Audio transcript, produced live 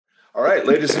All right,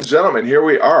 ladies and gentlemen, here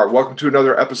we are. Welcome to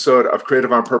another episode of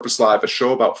Creative on Purpose Live, a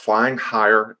show about flying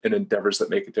higher in endeavors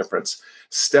that make a difference.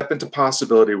 Step into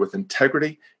possibility with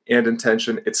integrity and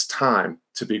intention. It's time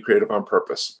to be creative on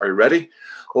purpose. Are you ready?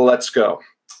 Let's go.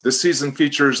 This season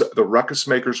features the Ruckus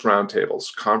Makers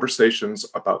Roundtables, conversations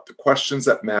about the questions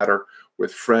that matter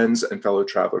with friends and fellow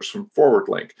travelers from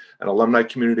ForwardLink, an alumni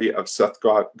community of Seth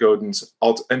Godin's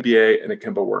Alt MBA and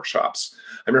Akimbo workshops.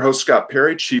 I'm your host, Scott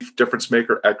Perry, Chief Difference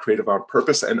Maker at Creative on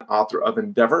Purpose and author of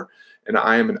Endeavor, and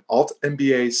I am an Alt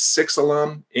MBA 6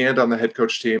 alum and on the head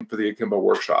coach team for the Akimbo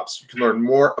workshops. You can learn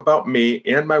more about me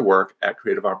and my work at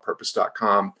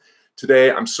creativeonpurpose.com.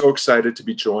 Today, I'm so excited to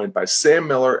be joined by Sam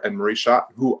Miller and Marie Schott,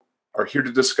 who are here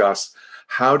to discuss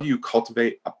how do you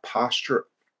cultivate a posture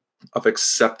of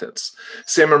acceptance.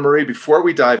 Sam and Marie, before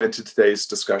we dive into today's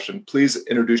discussion, please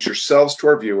introduce yourselves to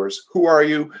our viewers. Who are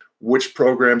you? Which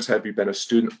programs have you been a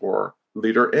student or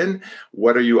leader in?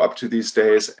 What are you up to these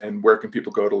days? And where can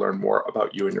people go to learn more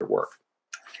about you and your work?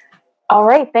 All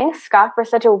right. Thanks, Scott, for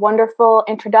such a wonderful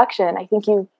introduction. I think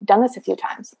you've done this a few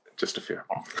times. Just a few.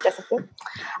 Okay, just a few.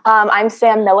 I'm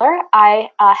Sam Miller. I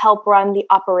help run the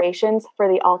operations for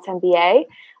the Alt MBA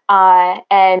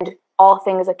and all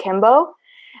things Akimbo.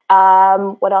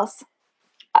 What else?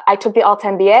 I took the Alt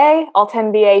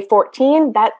MBA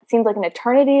 14. That seems like an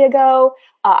eternity ago.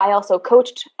 I also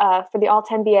coached for the Alt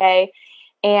MBA,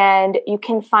 and you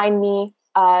can find me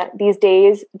these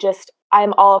days.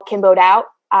 I'm all Akimbo'd out.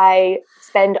 I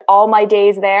spend all my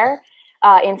days there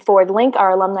in ForwardLink,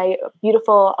 our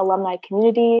beautiful alumni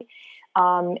community,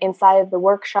 inside of the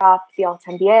workshop, the Alt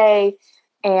MBA.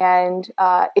 And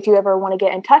if you ever want to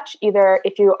get in touch, either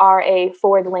if you are a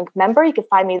ForwardLink member, you can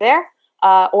find me there,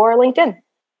 or LinkedIn.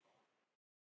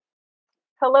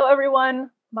 Hello,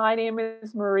 everyone. My name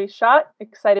is Marie Schott.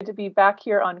 Excited to be back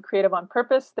here on Creative on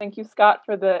Purpose. Thank you, Scott,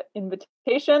 for the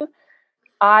invitation.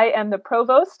 I am the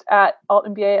provost at Alt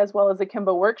MBA as well as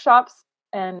Akimbo workshops,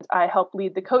 and I help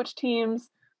lead the coach teams,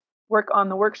 work on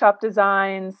the workshop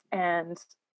designs, and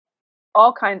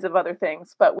all kinds of other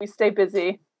things. But we stay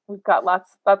busy. We've got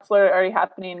lots already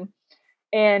happening.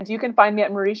 And you can find me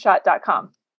at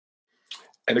marieschott.com.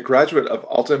 And a graduate of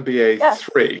Alt MBA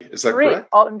 3, is that correct?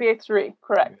 Alt MBA 3,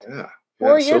 correct. Yeah.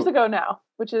 4 years ago now,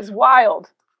 which is wild.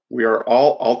 We are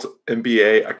all Alt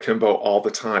MBA Akimbo all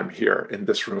the time here in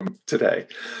this room today.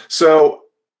 So,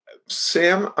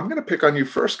 Sam, I'm going to pick on you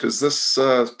first because this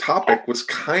topic was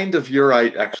kind of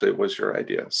it was your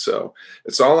idea. So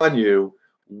it's all on you.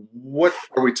 What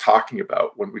are we talking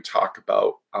about when we talk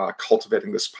about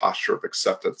cultivating this posture of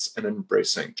acceptance and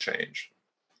embracing change?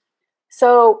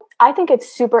 So I think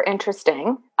it's super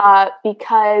interesting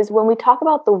because when we talk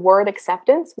about the word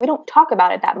acceptance, we don't talk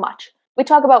about it that much. We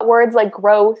talk about words like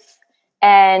growth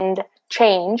and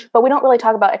change, but we don't really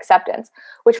talk about acceptance,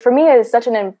 which for me is such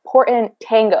an important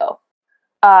tango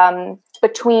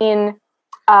between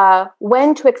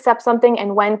when to accept something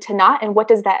and when to not, and what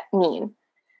does that mean?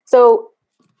 So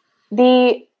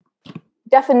the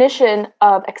definition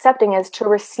of accepting is to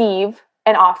receive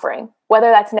an offering, whether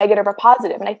that's negative or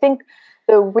positive. And I think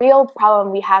the real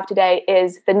problem we have today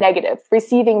is the negative,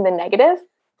 receiving the negative.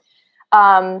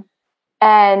 And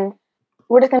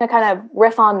we're just going to kind of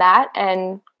riff on that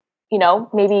and,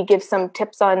 maybe give some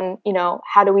tips on,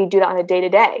 how do we do that on a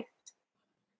day-to-day?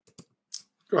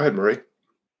 Go ahead, Marie.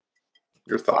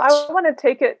 Your thoughts. I want to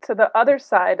take it to the other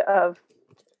side of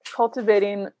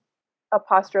cultivating a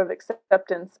posture of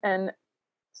acceptance and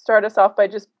start us off by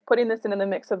just putting this in the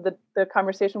mix of the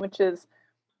conversation, which is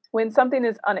when something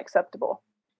is unacceptable.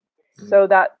 Mm-hmm. So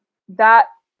that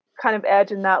kind of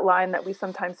edge and that line that we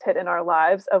sometimes hit in our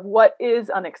lives of what is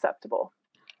unacceptable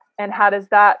and how does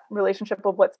that relationship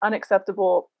of what's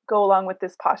unacceptable go along with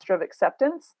this posture of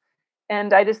acceptance.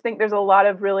 And I just think there's a lot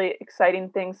of really exciting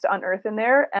things to unearth in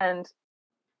there and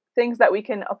things that we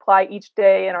can apply each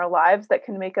day in our lives that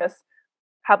can make us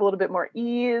have a little bit more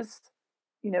ease,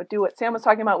 do what Sam was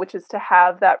talking about, which is to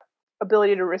have that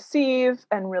ability to receive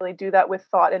and really do that with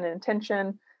thought and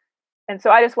intention. And so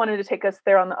I just wanted to take us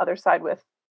there on the other side with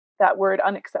that word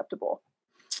unacceptable.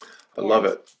 I love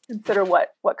it. Consider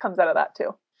what comes out of that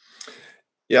too.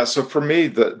 Yeah. So for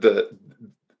me,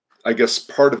 I guess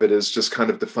part of it is just kind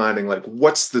of defining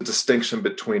what's the distinction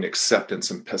between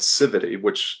acceptance and passivity,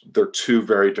 which they're two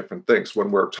very different things. When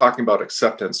we're talking about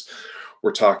acceptance,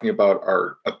 we're talking about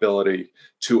our ability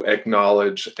to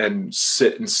acknowledge and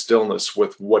sit in stillness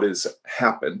with what has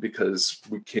happened because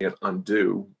we can't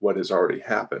undo what has already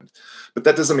happened. But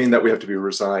that doesn't mean that we have to be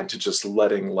resigned to just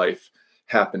letting life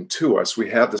happen to us. We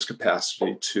have this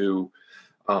capacity to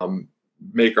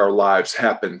make our lives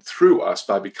happen through us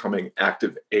by becoming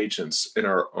active agents in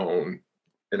our own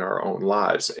in our own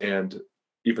lives. And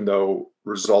even though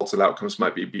results and outcomes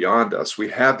might be beyond us, we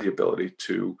have the ability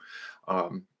to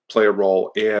play a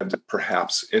role and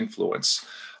perhaps influence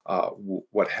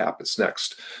what happens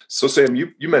next. So Sam,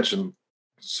 you mentioned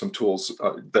some tools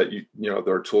that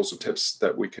there are tools and tips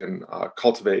that we can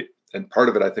cultivate. And part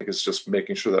of it, I think, is just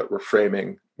making sure that we're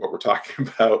framing what we're talking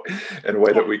about in a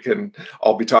way that we can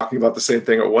all be talking about the same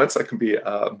thing at once. That can be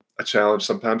a challenge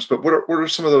sometimes. But what are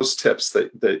some of those tips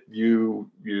that you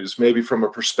use, maybe from a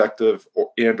perspective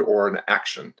or an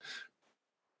action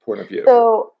point of view?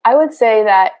 So I would say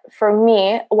that for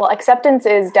me, well, acceptance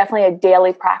is definitely a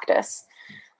daily practice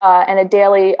and a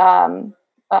daily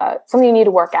something you need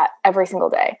to work at every single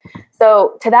day.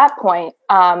 So to that point,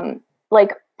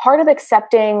 like part of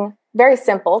accepting, very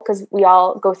simple, because we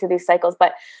all go through these cycles,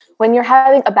 but when you're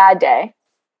having a bad day,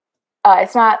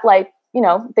 it's not like,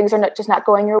 things are just not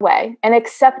going your way, and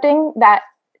accepting that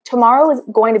tomorrow is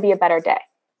going to be a better day,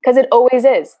 because it always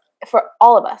is for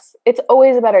all of us. It's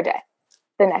always a better day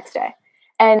the next day.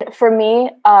 And for me,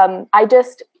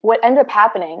 what ends up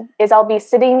happening is I'll be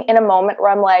sitting in a moment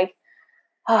where I'm like,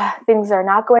 things are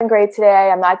not going great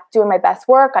today. I'm not doing my best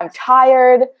work. I'm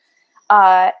tired.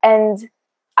 And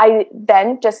I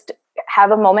then just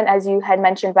have a moment, as you had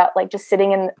mentioned, about like just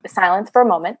sitting in silence for a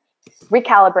moment,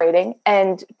 recalibrating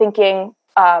and thinking,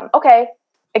 okay,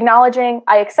 acknowledging,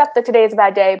 I accept that today is a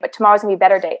bad day, but tomorrow's gonna be a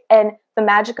better day. And the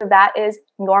magic of that is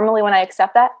normally when I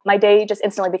accept that, my day just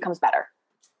instantly becomes better.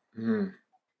 Mm.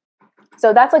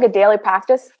 So that's like a daily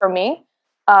practice for me.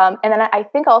 And then I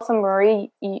think also,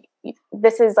 Marie,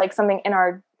 this is like something in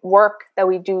our work that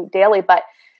we do daily, but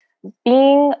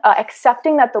being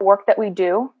accepting that the work that we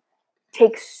do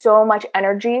takes so much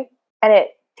energy, and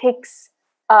it takes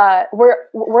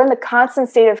we're in the constant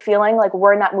state of feeling like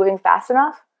we're not moving fast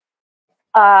enough.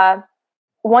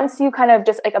 Once you kind of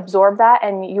just like absorb that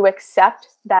and you accept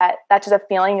that that's just a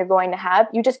feeling you're going to have,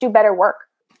 you just do better work.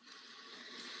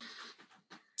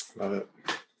 Love it.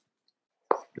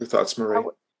 Your thoughts, Marie?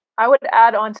 I would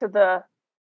add on to the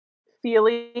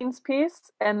feelings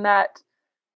piece, and that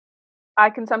I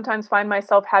can sometimes find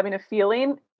myself having a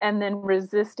feeling and then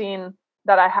resisting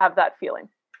that I have that feeling.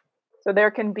 So there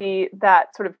can be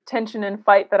that sort of tension and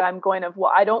fight that I'm going of,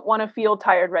 well, I don't want to feel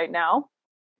tired right now.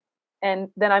 And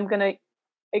then I'm going to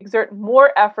exert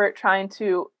more effort trying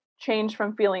to change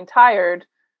from feeling tired,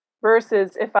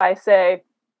 versus if I say,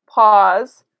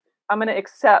 pause, I'm going to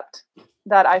accept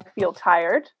that I feel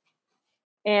tired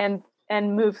and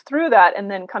move through that,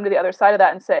 and then come to the other side of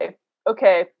that and say,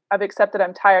 okay, I've accepted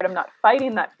I'm tired. I'm not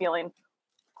fighting that feeling.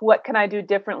 What can I do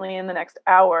differently in the next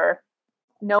hour,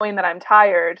 knowing that I'm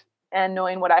tired and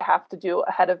knowing what I have to do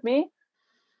ahead of me?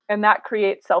 And that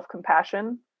creates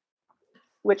self-compassion,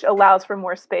 which allows for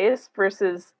more space,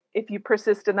 versus if you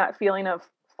persist in that feeling of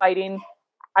fighting,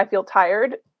 I feel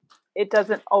tired, it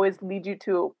doesn't always lead you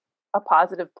to a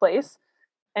positive place.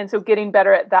 And so getting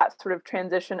better at that sort of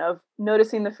transition of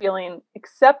noticing the feeling,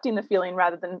 accepting the feeling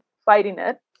rather than fighting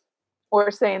it,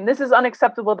 or saying, this is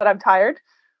unacceptable that I'm tired,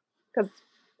 because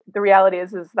the reality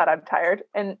is that I'm tired,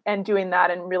 and doing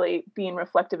that and really being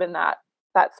reflective in that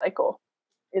cycle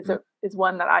is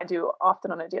one that I do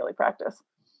often on a daily practice.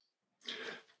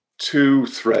 Two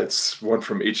threads, one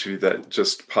from each of you, that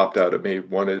just popped out at me.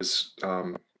 One is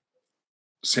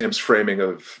Sam's framing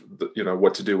of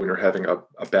what to do when you're having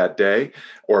a bad day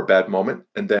or a bad moment,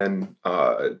 and then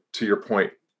to your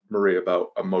point, Marie, about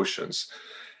emotions.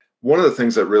 One of the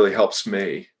things that really helps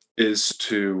me is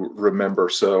to remember.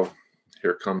 So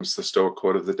here comes the Stoic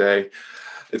quote of the day.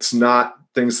 It's not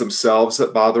things themselves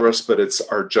that bother us, but it's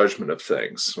our judgment of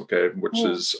things, okay, which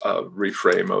is a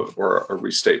reframe of, or a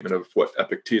restatement of what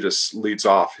Epictetus leads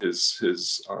off his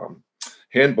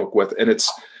handbook with. And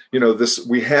it's,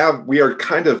 we are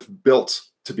kind of built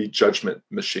to be judgment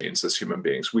machines as human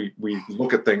beings. We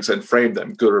look at things and frame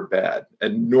them, good or bad.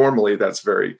 And normally that's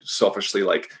very selfishly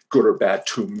like good or bad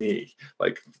to me,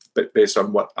 like based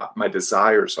on what my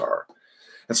desires are.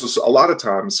 And so a lot of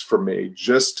times for me,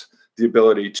 just the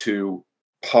ability to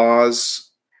pause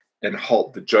and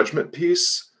halt the judgment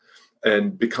piece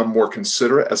and become more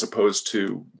considerate, as opposed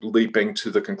to leaping to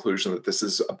the conclusion that this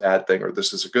is a bad thing or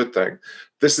this is a good thing.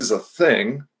 This is a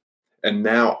thing. And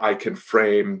now I can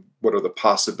frame what are the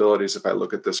possibilities if I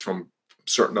look at this from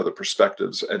certain other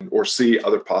perspectives, or see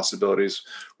other possibilities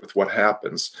with what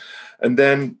happens. And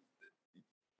then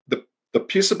the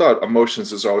piece about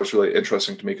emotions is always really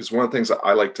interesting to me, because one of the things that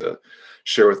I like to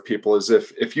share with people is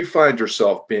if you find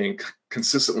yourself being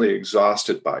consistently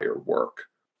exhausted by your work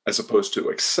as opposed to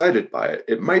excited by it,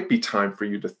 it might be time for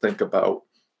you to think about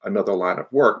another line of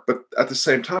work. But at the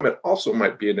same time, it also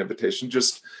might be an invitation,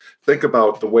 just think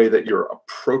about the way that you're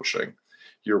approaching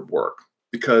your work,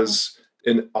 because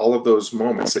in all of those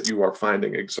moments that you are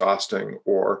finding exhausting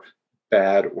or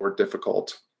bad or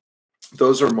difficult,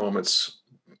 those are moments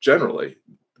generally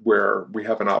where we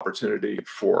have an opportunity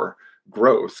for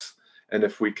growth. And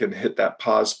if we can hit that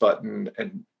pause button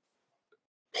and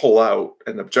pull out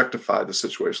and objectify the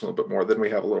situation a little bit more, then we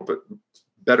have a little bit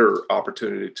better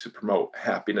opportunity to promote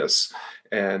happiness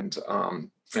and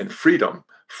freedom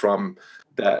from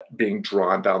that being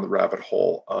drawn down the rabbit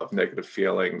hole of negative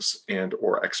feelings and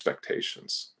or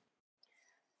expectations.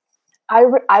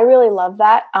 I really love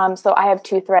that. So I have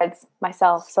 2 threads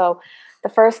myself. So the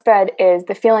first thread is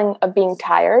the feeling of being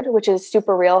tired, which is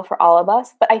super real for all of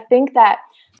us. But I think that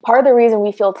part of the reason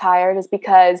we feel tired is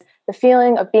because the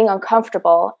feeling of being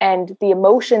uncomfortable and the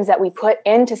emotions that we put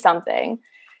into something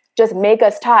just make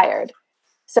us tired.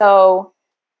 So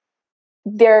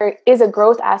there is a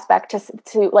growth aspect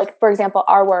to like, for example,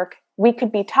 our work. We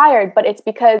could be tired, but it's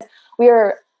because we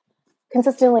are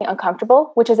consistently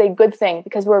uncomfortable, which is a good thing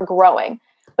because we're growing.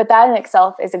 But that in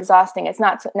itself is exhausting. It's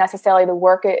not necessarily the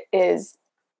work is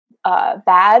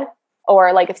bad,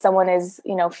 or like if someone is,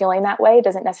 feeling that way, it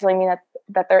doesn't necessarily mean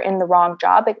that they're in the wrong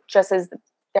job. It just is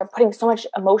they're putting so much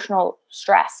emotional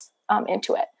stress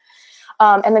into it.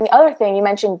 And then the other thing, you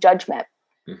mentioned judgment.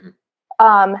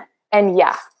 Mm-hmm. And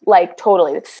yeah, like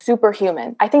totally, it's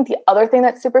superhuman. I think the other thing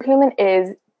that's superhuman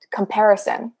is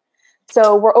comparison.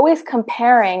 So we're always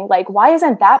comparing, like, why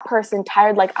isn't that person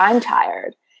tired like I'm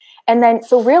tired? And then,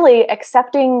 so really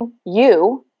accepting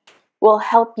you will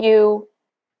help you,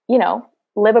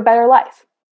 live a better life.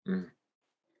 Mm.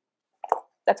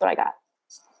 That's what I got.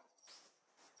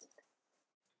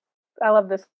 I love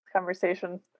this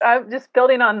conversation. I'm just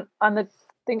building on the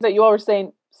things that you all were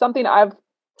saying. Something I've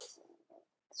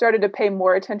started to pay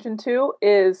more attention to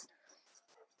is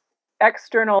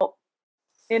external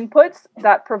inputs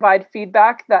that provide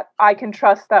feedback that I can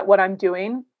trust that what I'm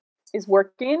doing is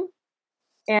working.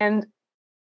 And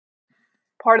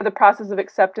part of the process of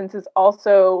acceptance is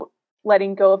also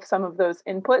letting go of some of those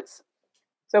inputs.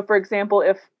 So for example,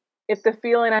 if the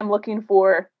feeling I'm looking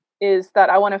for is that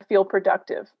I want to feel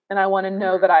productive and I want to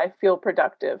know that I feel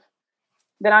productive,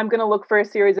 then I'm going to look for a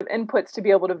series of inputs to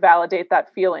be able to validate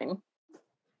that feeling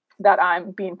that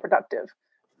I'm being productive.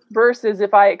 Versus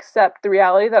if I accept the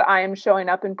reality that I am showing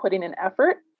up and putting in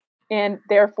effort, and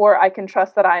therefore I can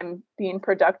trust that I'm being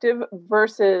productive,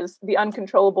 versus the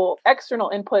uncontrollable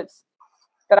external inputs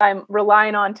that I'm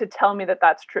relying on to tell me that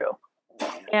that's true.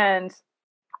 And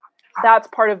that's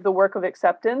part of the work of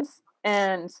acceptance.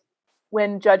 And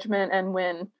when judgment and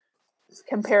when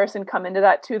comparison come into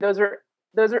that too, those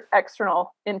are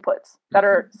external inputs that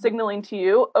are signaling to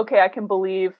you, okay, I can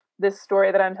believe this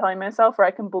story that I'm telling myself, or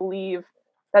I can believe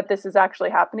that this is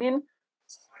actually happening.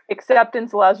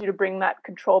 Acceptance allows you to bring that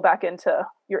control back into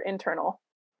your internal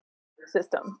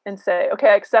system and say, okay,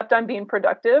 I accept I'm being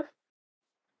productive.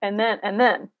 And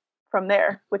then from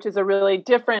there, which is a really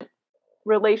different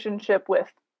relationship with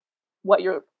what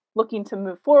you're looking to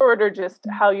move forward, or just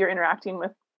how you're interacting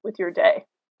with your day,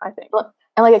 I think.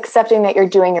 And like accepting that you're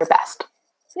doing your best.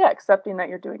 Yeah, accepting that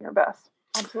you're doing your best.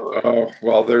 Absolutely. Oh,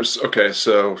 well,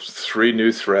 so 3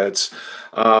 new threads.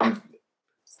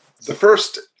 The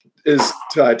first is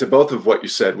tied to both of what you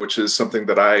said, which is something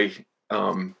that I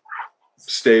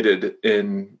stated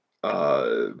in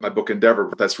my book Endeavor,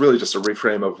 but that's really just a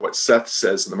reframe of what Seth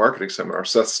says in the marketing seminar.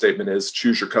 Seth's statement is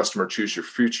choose your customer, choose your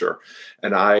future.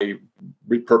 And I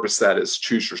repurpose that as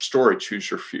choose your story, choose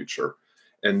your future.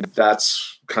 And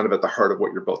that's kind of at the heart of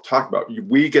what you're both talking about.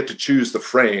 We get to choose the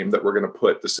frame that we're going to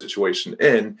put the situation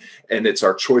in, and it's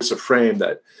our choice of frame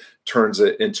that turns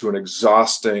it into an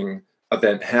exhausting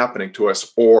event happening to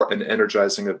us, or an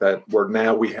energizing event where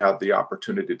now we have the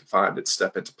opportunity to find and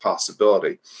step into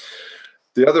possibility.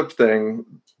 The other thing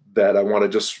that I want to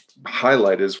just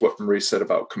highlight is what Marie said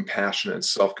about compassion and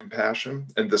self-compassion,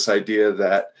 and this idea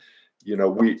that,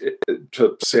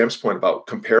 to Sam's point about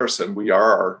comparison, we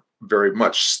are very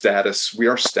much status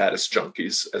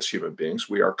junkies as human beings.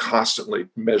 We are constantly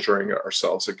measuring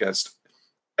ourselves against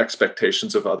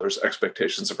expectations of others,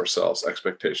 expectations of ourselves,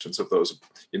 expectations of those,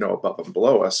 above and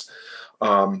below us.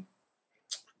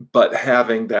 But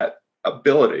having that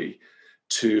ability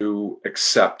to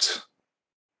accept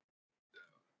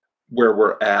where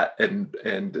we're at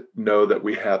and know that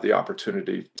we have the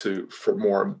opportunity for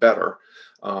more and better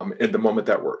in the moment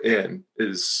that we're in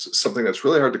is something that's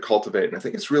really hard to cultivate. And I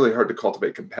think it's really hard to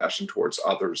cultivate compassion towards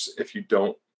others if you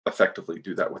don't effectively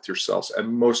do that with yourselves.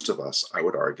 And most of us, I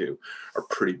would argue, are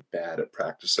pretty bad at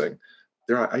practicing.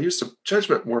 I used a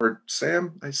judgment word,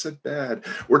 Sam. I said bad.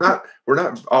 We're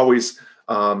not always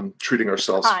treating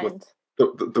ourselves Kind. with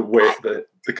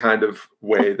the kind of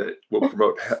way that will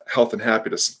promote health and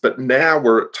happiness. But now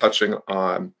we're touching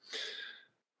on,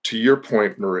 to your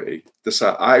point, Marie,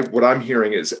 what I'm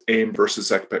hearing is aim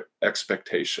versus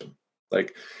expectation.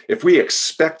 Like, if we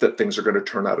expect that things are going to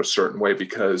turn out a certain way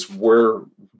because we're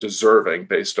deserving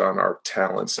based on our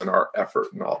talents and our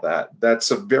effort and all that, that's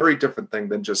a very different thing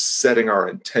than just setting our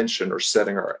intention or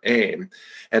setting our aim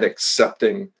and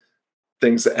accepting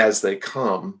things as they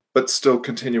come, but still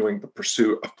continuing the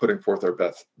pursuit of putting forth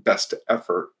our best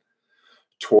effort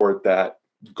toward that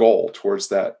goal, towards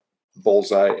that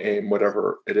bullseye aim,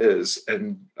 whatever it is.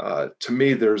 And to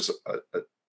me, there's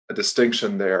a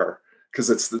distinction there, because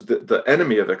it's the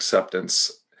enemy of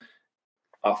acceptance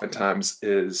oftentimes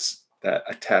is that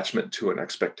attachment to an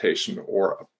expectation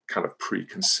or a kind of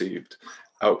preconceived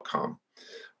outcome.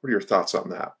 What are your thoughts on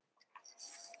that?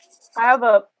 I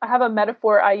have a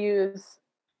metaphor I use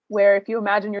where, if you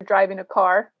imagine you're driving a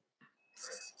car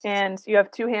and you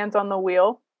have two hands on the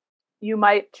wheel, you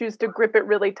might choose to grip it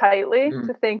really tightly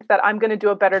to think that I'm going to do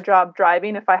a better job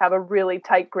driving if I have a really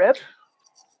tight grip.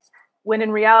 When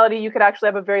in reality, you could actually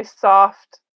have a very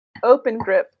soft, open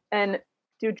grip and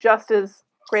do just as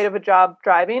great of a job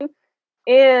driving.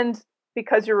 And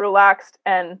because you're relaxed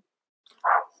and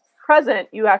present,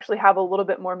 you actually have a little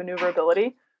bit more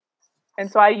maneuverability.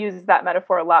 And so I use that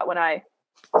metaphor a lot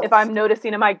if I'm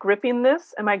noticing, am I gripping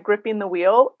this? Am I gripping the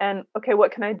wheel? And okay,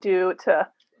 what can I do to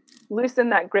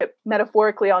loosen that grip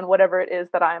metaphorically on whatever it is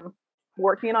that I'm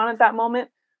working on at that moment?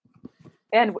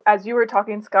 And as you were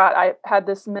talking, Scott, I had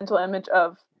this mental image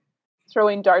of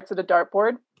throwing darts at a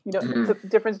dartboard. The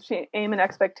difference between aim and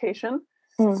expectation.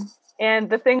 And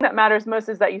the thing that matters most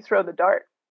is that you throw the dart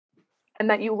and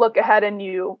that you look ahead and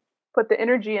you put the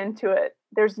energy into it.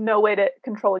 There's no way to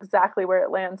control exactly where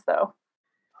it lands, though.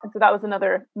 And so that was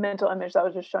another mental image that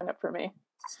was just showing up for me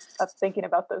of thinking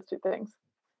about those two things.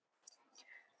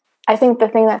 I think the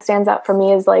thing that stands out for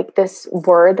me is like this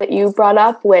word that you brought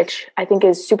up, which I think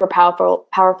is super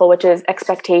powerful, which is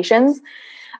expectations,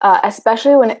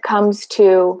 especially when it comes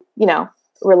to,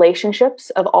 relationships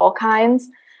of all kinds.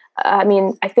 I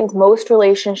mean, I think most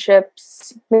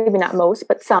relationships, maybe not most,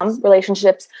 but some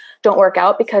relationships don't work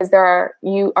out because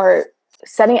you are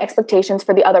setting expectations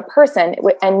for the other person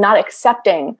and not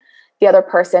accepting the other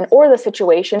person or the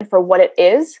situation for what it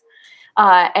is.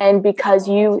 And because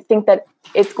you think that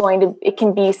it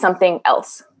can be something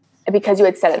else because you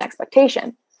had set an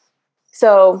expectation.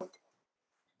 So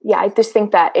yeah, I just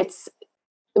think that it's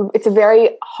a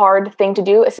very hard thing to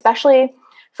do, especially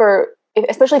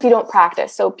if you don't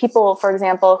practice. So people, for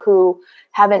example, who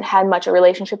haven't had much a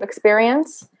relationship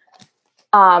experience,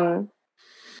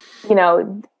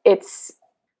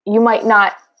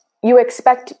 you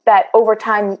expect that over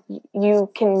time you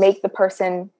can make the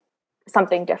person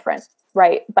something different,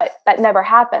 right? But that never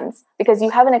happens because you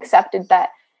haven't accepted that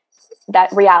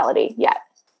reality yet,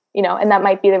 and that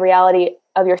might be the reality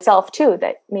of yourself too,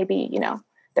 that maybe,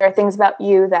 there are things about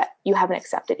you that you haven't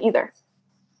accepted either.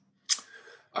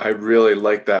 I really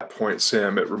like that point,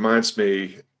 Sam. It reminds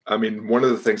me, one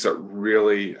of the things that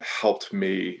really helped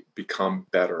me become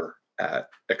better at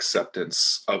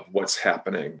acceptance of what's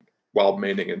happening while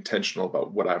remaining intentional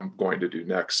about what I'm going to do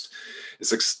next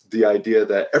is the idea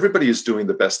that everybody is doing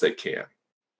the best they can.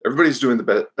 Everybody's doing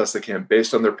the best they can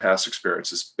based on their past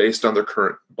experiences, based on their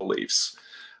current beliefs.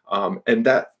 And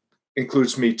that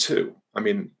includes me too.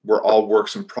 We're all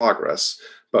works in progress,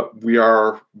 but we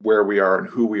are where we are and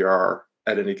who we are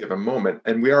at any given moment.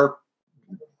 And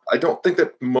I don't think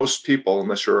that most people,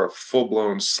 unless you're a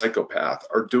full-blown psychopath,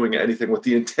 are doing anything with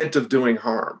the intent of doing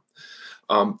harm,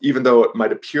 even though it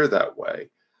might appear that way.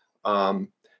 And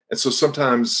so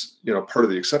sometimes, part of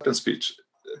the acceptance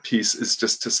piece is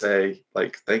just to say,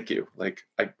 like, thank you. Like,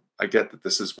 I get that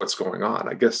this is what's going on.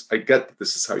 I guess I get that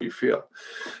this is how you feel.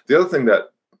 The other thing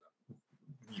that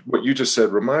what you just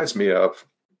said reminds me of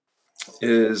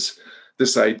is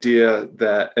this idea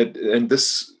that, and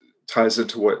this ties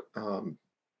into what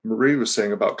Marie was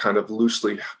saying about kind of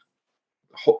loosely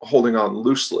holding on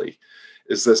loosely,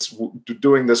 is this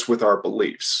doing this with our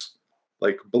beliefs.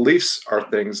 Like, beliefs are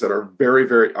things that are very,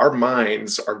 very, our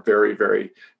minds are very,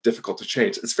 very difficult to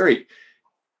change. It's very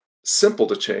simple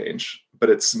to change, but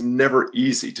it's never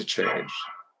easy to change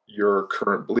your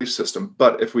current belief system.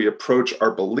 But if we approach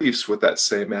our beliefs with that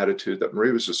same attitude that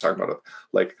Marie was just talking about, of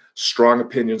like strong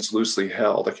opinions loosely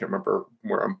held, I can't remember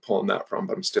where I'm pulling that from,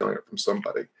 but I'm stealing it from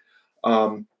somebody.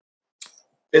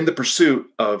 In the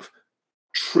pursuit of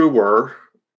truer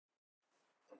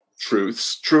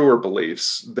truths, truer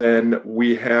beliefs, then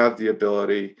we have the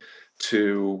ability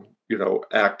to,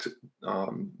 act,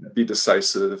 be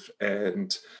decisive,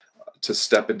 and to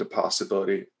step into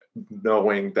possibility,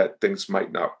 knowing that things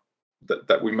might not,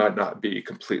 that we might not be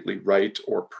completely right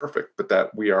or perfect, but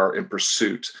that we are in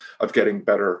pursuit of getting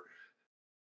better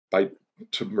by,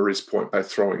 to Marie's point, by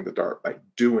throwing the dart, by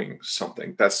doing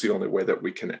something. That's the only way that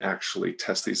we can actually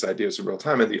test these ideas in real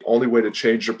time. And the only way to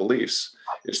change your beliefs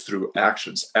is through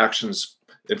actions. Actions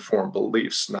inform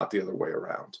beliefs, not the other way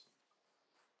around.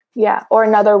 Yeah. Or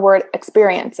another word,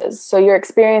 experiences. So your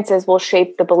experiences will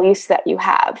shape the beliefs that you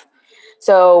have.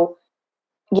 So,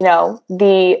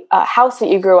 the house that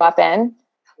you grew up in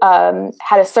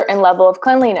had a certain level of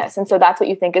cleanliness. And so that's what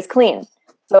you think is clean.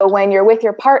 So when you're with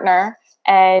your partner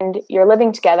and you're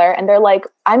living together and they're like,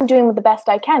 I'm doing the best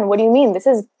I can. What do you mean? This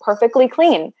is perfectly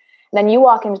clean. And then you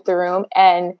walk into the room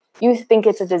and you think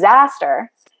it's a disaster.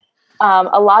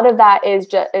 A lot of that is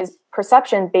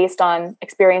perception based on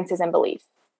experiences and belief,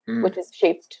 which is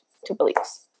shaped to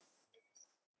beliefs.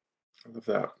 I love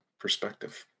that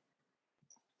perspective.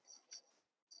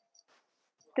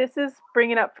 This is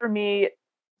bringing up for me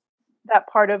that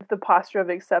part of the posture of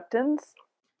acceptance.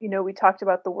 We talked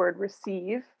about the word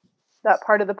receive. That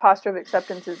part of the posture of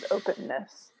acceptance is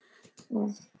openness.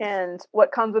 And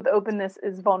what comes with openness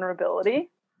is vulnerability.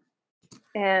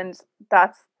 And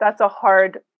that's a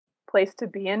hard place to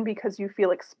be in, because you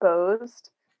feel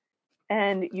exposed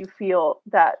and you feel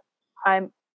that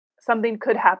something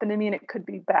could happen to me and it could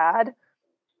be bad.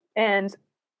 And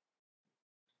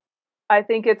I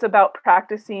think it's about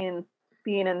practicing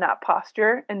being in that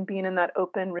posture and being in that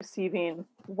open, receiving,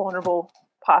 vulnerable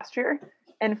posture,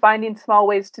 and finding small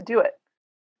ways to do it.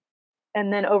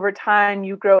 And then over time,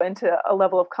 you grow into a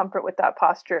level of comfort with that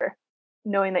posture,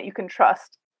 knowing that you can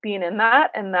trust being in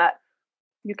that, and that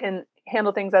you can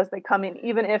handle things as they come in,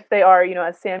 even if they are,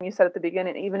 as Sam, you said at the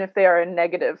beginning, even if they are a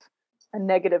negative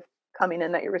coming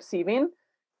in that you're receiving,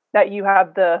 that you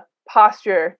have the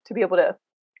posture to be able to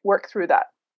work through that.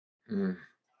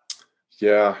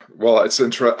 Yeah, well, it's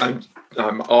interesting.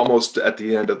 I'm almost at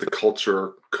the end of the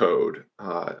Culture Code.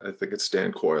 I think it's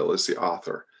Dan Coyle is the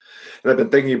author, and I've been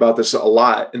thinking about this a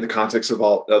lot in the context of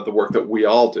all of the work that we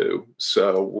all do.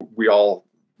 So we all,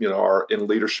 are in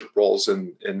leadership roles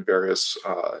in various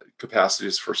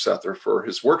capacities for Seth or for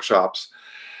his workshops.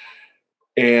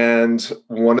 And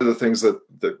one of the things that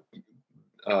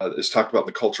is talked about in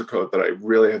the Culture Code that I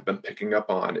really have been picking up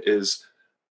on is,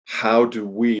 how do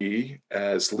we,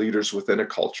 as leaders within a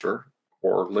culture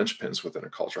or linchpins within a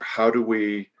culture, how do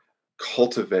we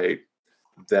cultivate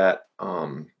that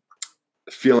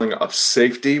feeling of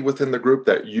safety within the group,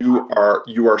 that you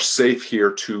are safe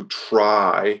here to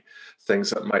try things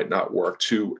that might not work,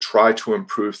 to try to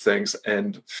improve things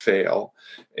and fail,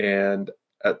 and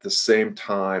at the same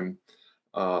time,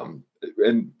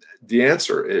 and the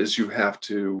answer is you have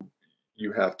to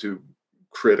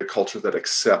create a culture that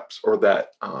accepts or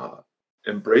that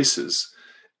embraces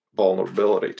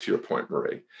vulnerability, to your point,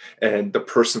 Marie. And the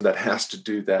person that has to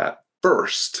do that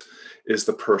first is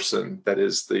the person that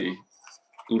is the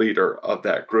leader of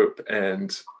that group.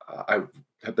 And I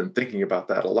have been thinking about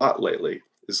that a lot lately,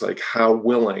 is like, how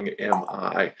willing am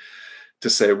I to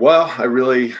say, well, I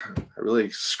really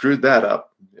screwed that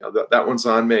up. That one's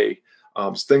on me.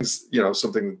 Things,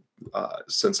 something,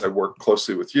 since I work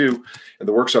closely with you in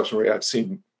the workshops, Marie,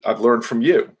 I've learned from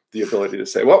you the ability to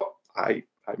say, well, I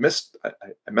messed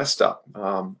up.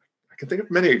 I can think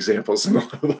of many examples in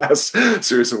the last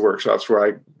series of workshops where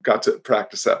I got to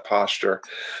practice that posture.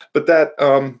 But that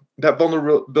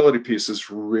vulnerability piece is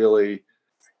really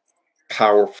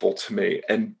powerful to me.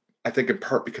 And I think in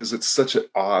part because it's such at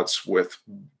odds with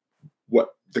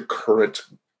what the current,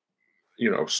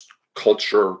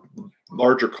 culture,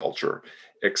 larger culture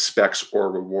expects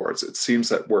or rewards. It seems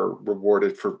that we're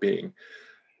rewarded for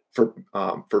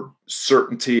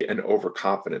certainty and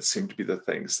overconfidence seem to be the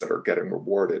things that are getting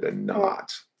rewarded, and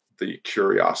not the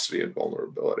curiosity and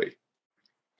vulnerability.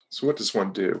 So what does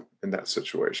one do in that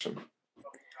situation?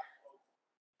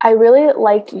 I really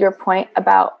liked your point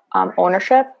about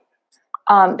ownership.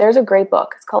 There's a great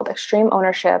book. It's called Extreme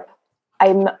Ownership.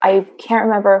 I can't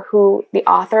remember who the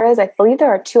author is. I believe there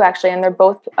are two actually, and they're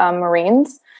both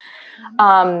Marines.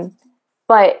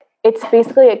 But it's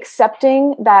basically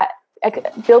accepting that,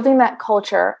 building that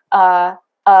culture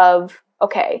of,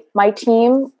 okay, my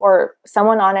team or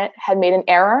someone on it had made an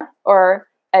error or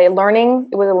it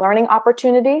was a learning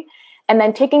opportunity, and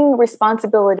then taking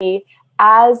responsibility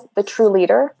as the true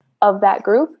leader of that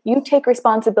group. You take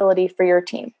responsibility for your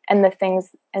team and the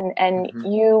things, and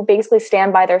you basically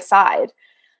stand by their side.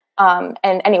 And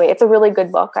anyway, it's a really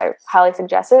good book. I highly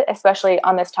suggest it, especially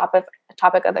on this topic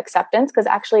of acceptance, because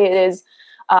actually it is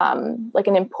like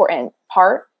an important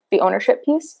part, the ownership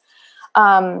piece.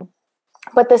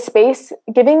 But the space,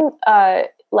 giving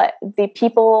let the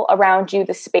people around you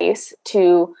the space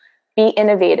to be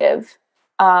innovative,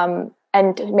 and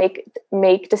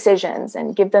make decisions,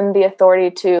 and give them the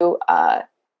authority to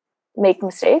make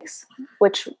mistakes,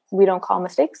 which we don't call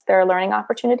mistakes, they're learning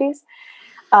opportunities,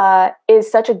 is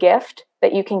such a gift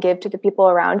that you can give to the people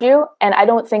around you. And I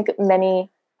don't think many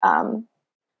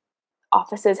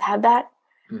offices have that.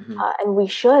 Mm-hmm. And we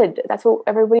should. That's what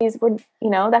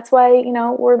that's why,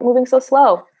 we're moving so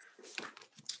slow.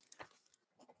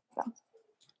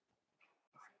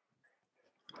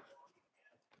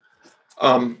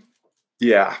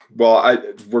 Yeah, well,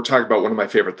 we're talking about one of my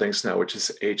favorite things now, which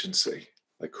is agency.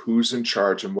 Like, who's in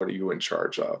charge and what are you in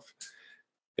charge of?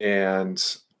 And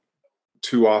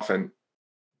too often,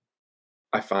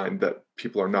 I find that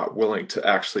people are not willing to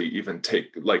actually even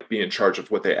be in charge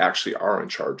of what they actually are in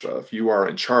charge of. You are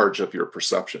in charge of your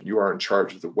perception. You are in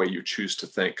charge of the way you choose to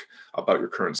think about your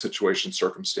current situation,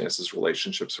 circumstances,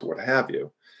 relationships, or what have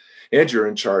you. And you're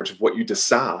in charge of what you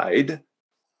decide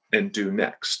and do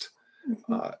next.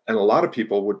 Mm-hmm. And a lot of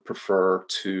people would prefer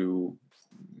to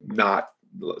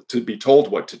be told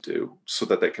what to do so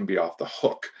that they can be off the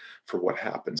hook for what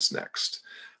happens next.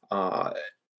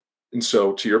 And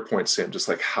so, to your point, Sam, just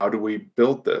like, how do we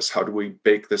build this? How do we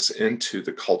bake this into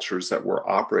the cultures that we're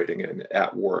operating in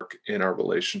at work, in our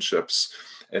relationships,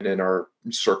 and in our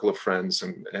circle of friends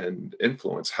and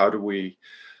influence? How do we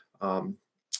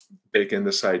bake in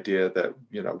this idea that,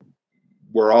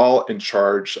 we're all in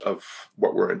charge of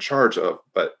what we're in charge of?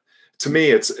 But to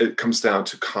me, it comes down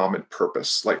to common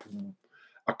purpose, like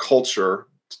a culture,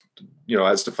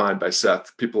 as defined by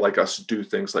Seth. People like us do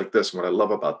things like this. And what I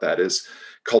love about that is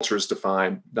culture is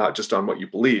defined not just on what you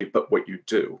believe, but what you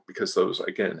do, because those,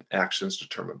 again, actions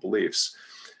determine beliefs.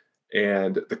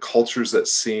 And the cultures that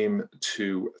seem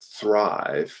to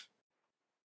thrive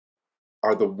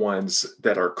are the ones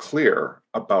that are clear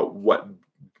about what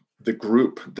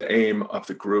the aim of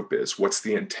the group is. What's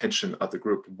the intention of the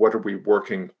group? What are we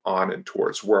working on and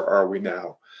towards? Where are we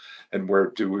now? And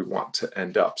where do we want to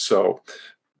end up? So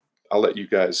I'll let you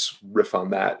guys riff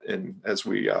on that as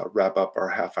we wrap up our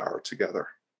half hour together.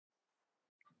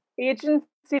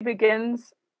 Agency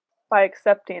begins by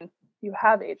accepting you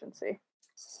have agency.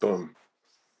 Boom.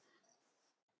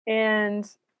 And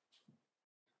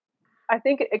I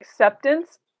think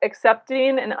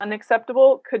accepting and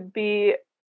unacceptable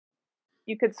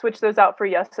you could switch those out for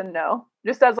yes and no,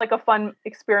 just as like a fun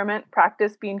experiment,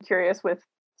 practice being curious with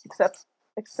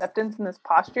acceptance in this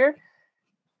posture.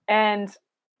 And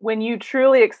when you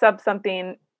truly accept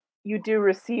something, you do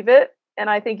receive it. And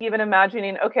I think even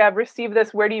imagining, okay, I've received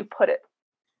this, where do you put it?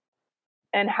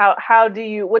 And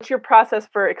what's your process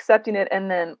for accepting it and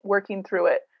then working through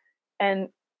it? And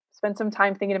spend some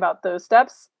time thinking about those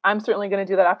steps. I'm certainly going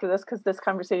to do that after this, because this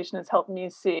conversation has helped me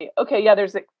see, okay, yeah,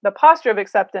 there's the posture of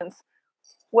acceptance.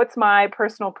 What's my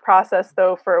personal process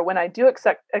though for when I do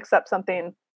accept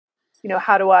something?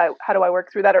 How do I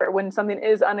work through that? Or when something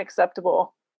is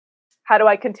unacceptable, how do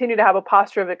I continue to have a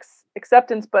posture of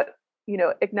acceptance, but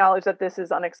acknowledge that this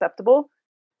is unacceptable,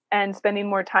 and spending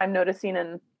more time noticing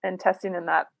and testing in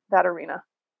that arena.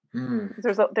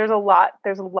 There's a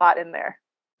lot in there,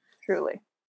 truly.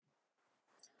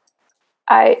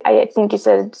 I think you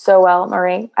said so well,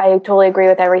 Marie. I totally agree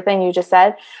with everything you just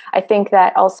said. I think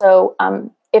that also,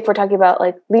 if we're talking about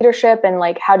like leadership and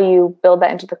like how do you build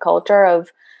that into the culture of,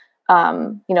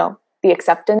 the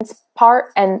acceptance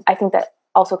part, and I think that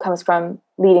also comes from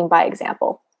leading by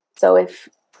example. So if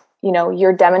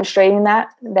you're demonstrating that,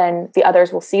 then the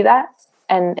others will see that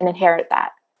and inherit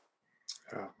that.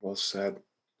 Yeah, well said.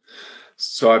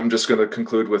 So I'm just going to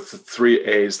conclude with the 3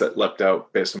 A's that leapt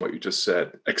out based on what you just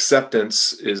said.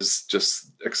 Acceptance is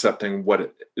just accepting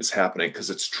what is happening because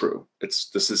it's true.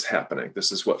 This is happening.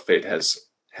 This is what fate has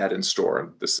had in store,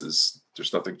 and there's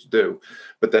nothing to do.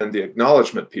 But then the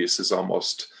acknowledgement piece is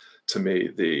almost, to me,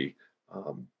 the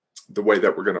way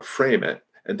that we're going to frame it.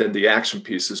 And then the action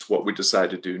piece is what we decide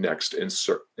to do next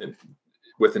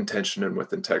with intention and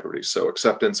with integrity. So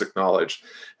acceptance, acknowledge,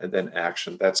 and then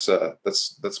action. That's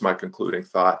my concluding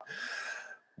thought.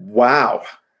 Wow.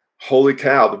 Holy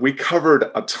cow. We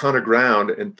covered a ton of ground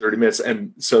in 30 minutes.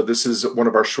 And so this is one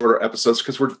of our shorter episodes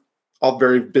because we're all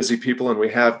very busy people and we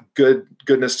have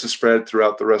goodness to spread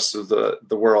throughout the rest of the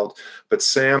world. But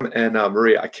Sam and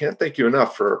Marie, I can't thank you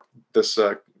enough for this,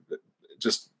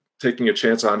 just taking a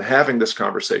chance on having this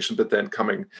conversation, but then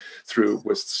coming through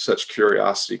with such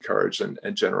curiosity, courage, and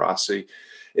generosity.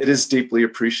 It is deeply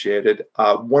appreciated.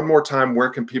 One more time, where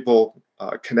can people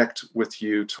connect with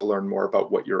you to learn more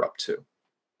about what you're up to?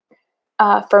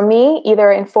 for me,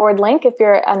 either in Forward Link, if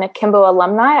you're an Akimbo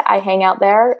alumni, I hang out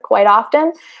there quite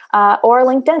often, or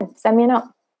LinkedIn, send me a note.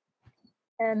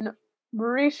 And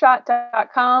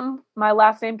marieshott.com, my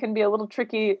last name can be a little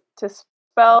tricky to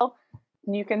spell,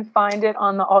 and you can find it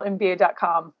on the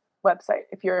altmba.com website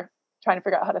if you're trying to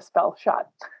figure out how to spell shot.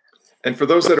 And for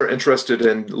those that are interested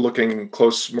in looking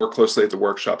more closely at the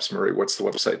workshops, Marie, what's the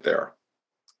website there?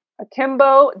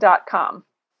 Akimbo.com.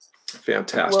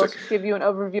 Fantastic. We'll give you an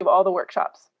overview of all the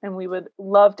workshops, and we would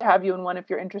love to have you in one if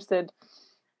you're interested.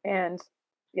 And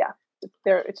yeah,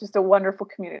 it's just a wonderful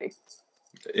community.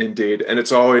 Indeed. And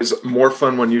it's always more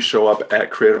fun when you show up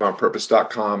at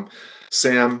creativeonpurpose.com.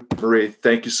 Sam, Marie,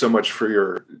 thank you so much for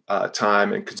your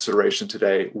time and consideration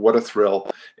today. What a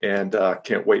thrill. And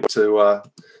can't wait to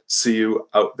see you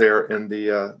out there in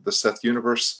the Seth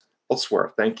universe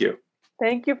elsewhere. Thank you.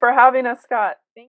 Thank you for having us, Scott.